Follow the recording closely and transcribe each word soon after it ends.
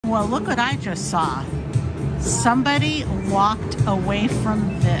Well, look what I just saw. Somebody walked away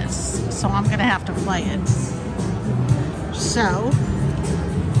from this, so I'm gonna have to play it. So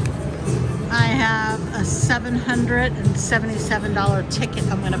I have a $777 ticket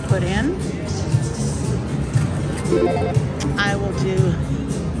I'm gonna put in. I will do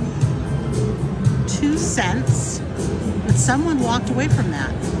 2 cents, but someone walked away from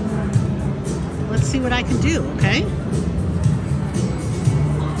that. Let's see what I can do, okay?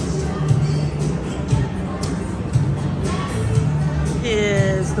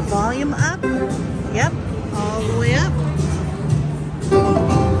 Is the volume up? Yep, all the way up.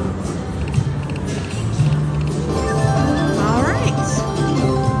 All right.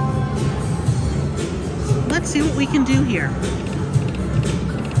 Let's see what we can do here.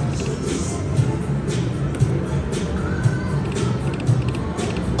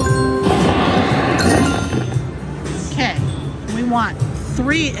 Okay, we want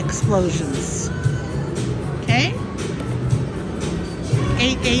 3 explosions. Okay?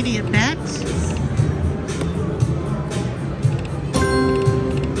 $8.80 a bet.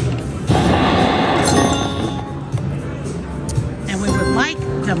 And we would like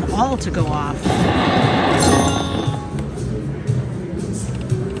them all to go off.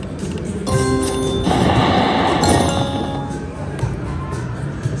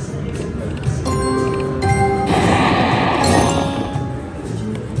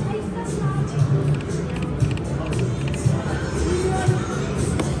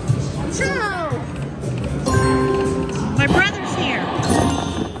 My brother's here.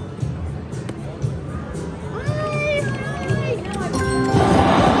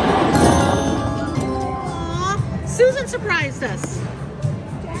 Aww, Susan surprised us.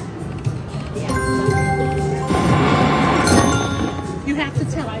 You have to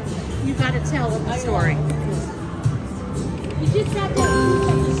tell. You got to tell the story. We just got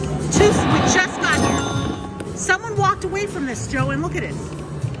there. We just got here. Someone walked away from this, Joe, and look at it.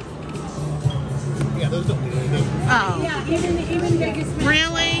 Yeah, those don't do anything. Oh. Yeah, even Vegas.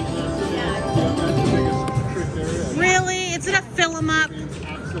 Really? Yeah. Really? Is it a fill 'em up?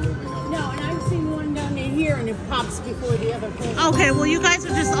 Absolutely not. No, and I've seen one down there here and it pops before the other thing. Okay, well, you guys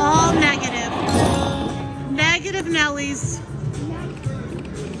are just all negative. Negative Nellies.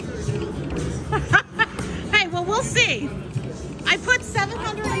 Hey, well, we'll see. I put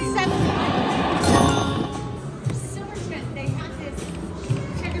 770. Silversmith, they have this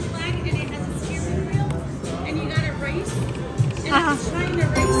checkered flag and it has a steering wheel and you gotta race. And I was trying to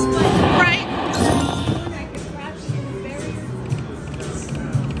race, but Right? I could crash in the barrier.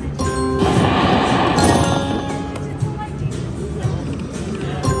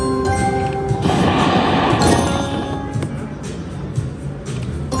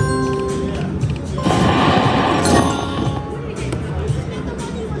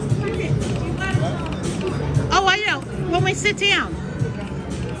 Oh, I know. When we sit down.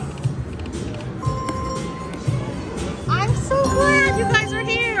 I'm so glad you guys are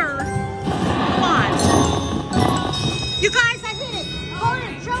here. Come on. You guys, I hit it.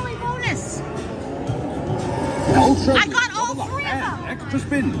 Bonus, Joey, bonus. I got all 3 of them. Extra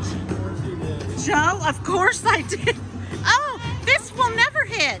spins. Joe, of course I did. Oh, this will never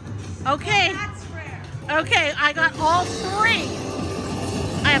hit. Okay. That's rare. Okay, I got all 3.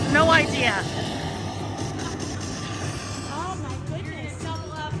 I have no idea. Oh my goodness.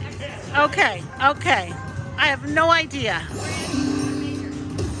 Double up, extra. Okay, okay. I have no idea.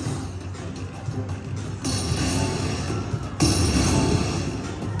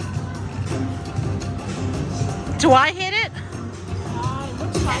 Do I hit it?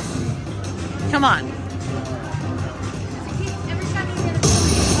 Looks like. Come on. Every time you get a phone,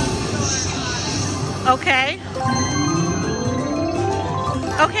 Okay.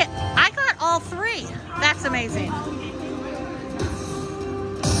 Okay, I got all 3. That's amazing.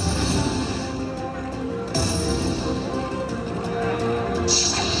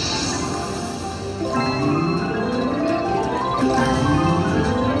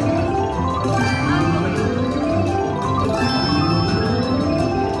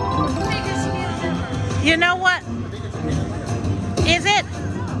 You know what? Is it?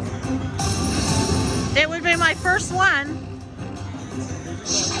 It would be my first one.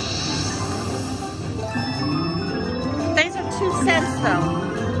 These are 2 cents though.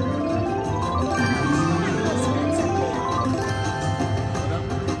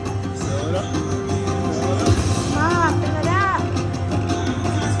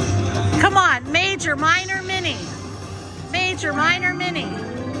 Come on, major, minor, mini. Major, minor, mini.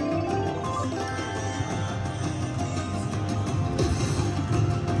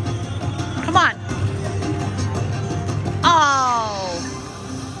 Come on. Oh.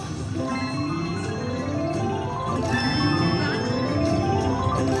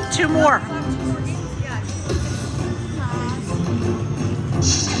 2 more. Two more games, yeah.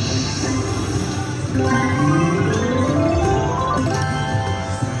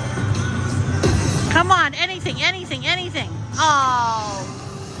 Come on, anything, anything, anything. Oh.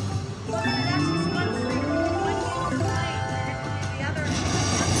 Well, it actually one game tonight, the other.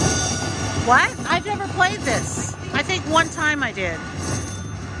 What? I've never played this. I think one time I did.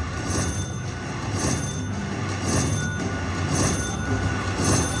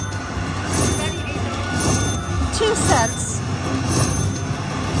 Ready, $8. 2 cents.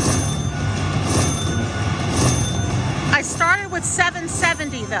 I started with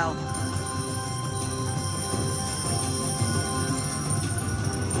 $7.70 though.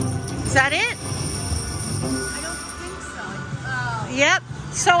 Is that it? I don't think so. Oh. Yep.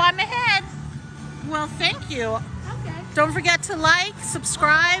 So I'm ahead. Well, thank you. Okay. Don't forget to like,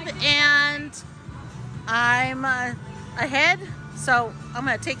 subscribe, and I'm ahead. So I'm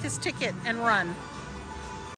going to take this ticket and run.